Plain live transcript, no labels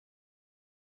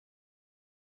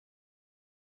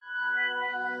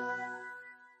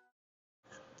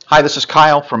Hi, this is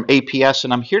Kyle from APS,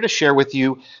 and I'm here to share with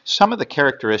you some of the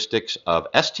characteristics of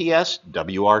STS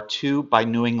WR2 by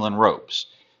New England Ropes.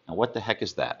 Now, what the heck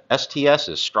is that? STS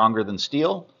is stronger than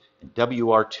steel, and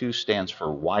WR2 stands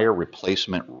for wire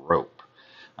replacement rope.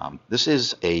 This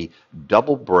is a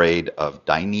double braid of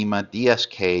Dyneema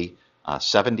DSK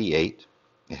 78.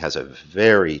 It has a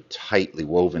very tightly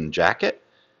woven jacket,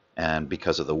 and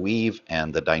because of the weave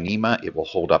and the Dyneema, it will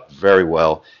hold up very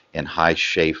well in high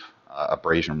chafe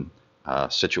abrasion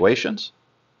situations.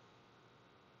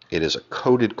 It is a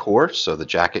coated core, so the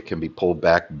jacket can be pulled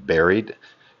back buried,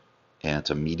 and it's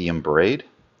a medium braid.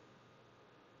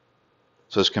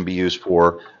 So this can be used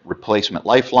for replacement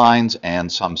lifelines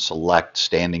and some select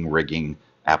standing rigging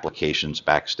applications,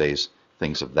 backstays,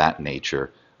 things of that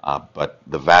nature. But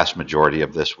the vast majority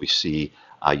of this we see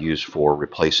used for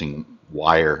replacing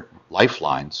wire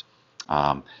lifelines.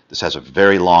 This has a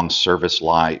very long service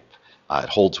life. It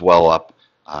holds well up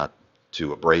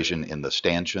to abrasion in the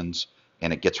stanchions,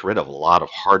 and it gets rid of a lot of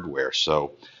hardware.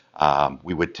 So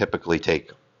we would typically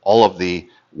take all of the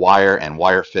wire and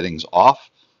wire fittings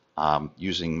off.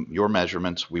 Using your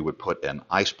measurements, we would put an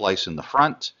I-splice in the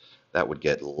front that would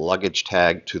get luggage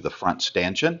tagged to the front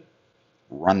stanchion,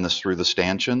 run this through the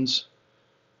stanchions,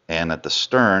 and at the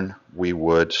stern we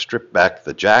would strip back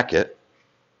the jacket.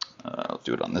 I'll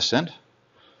do it on this end,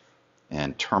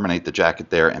 and terminate the jacket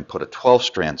there and put a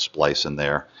 12-strand splice in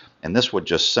there, and this would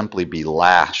just simply be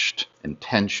lashed and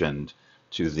tensioned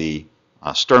to the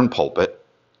stern pulpit,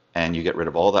 and you get rid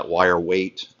of all that wire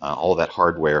weight, all that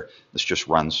hardware. This just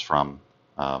runs from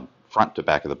front to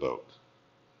back of the boat.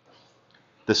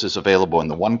 This is available in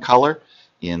the one color,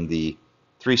 in the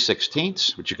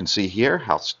 3/16, which you can see here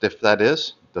how stiff that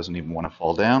is. It doesn't even want to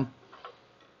fall down,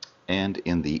 and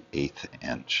in the 1/8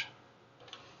 inch.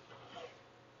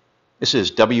 This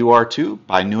is WR2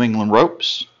 by New England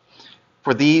Ropes.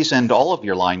 For these and all of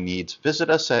your line needs, visit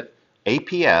us at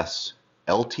apsltd.com.